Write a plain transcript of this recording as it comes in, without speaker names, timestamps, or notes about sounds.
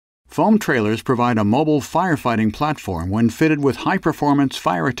Foam trailers provide a mobile firefighting platform when fitted with high-performance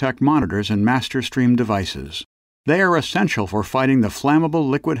FireTech monitors and MasterStream devices. They are essential for fighting the flammable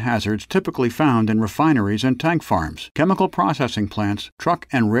liquid hazards typically found in refineries and tank farms, chemical processing plants, truck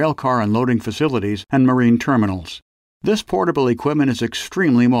and railcar unloading facilities, and marine terminals. This portable equipment is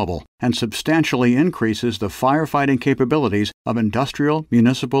extremely mobile and substantially increases the firefighting capabilities of industrial,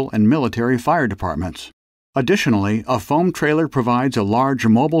 municipal, and military fire departments. Additionally, a foam trailer provides a large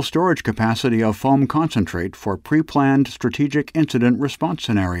mobile storage capacity of foam concentrate for pre-planned strategic incident response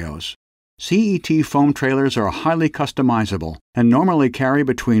scenarios. CET foam trailers are highly customizable and normally carry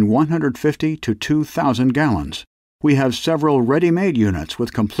between 150 to 2,000 gallons. We have several ready-made units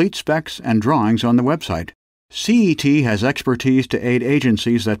with complete specs and drawings on the website. CET has expertise to aid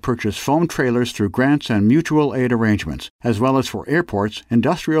agencies that purchase foam trailers through grants and mutual aid arrangements, as well as for airports,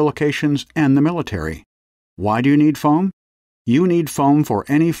 industrial locations, and the military. Why do you need foam? You need foam for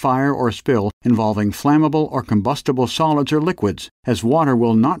any fire or spill involving flammable or combustible solids or liquids, as water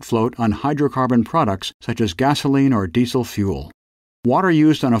will not float on hydrocarbon products such as gasoline or diesel fuel. Water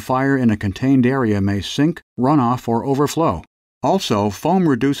used on a fire in a contained area may sink, run off, or overflow. Also, foam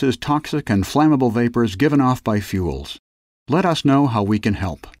reduces toxic and flammable vapors given off by fuels. Let us know how we can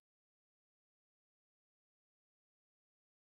help.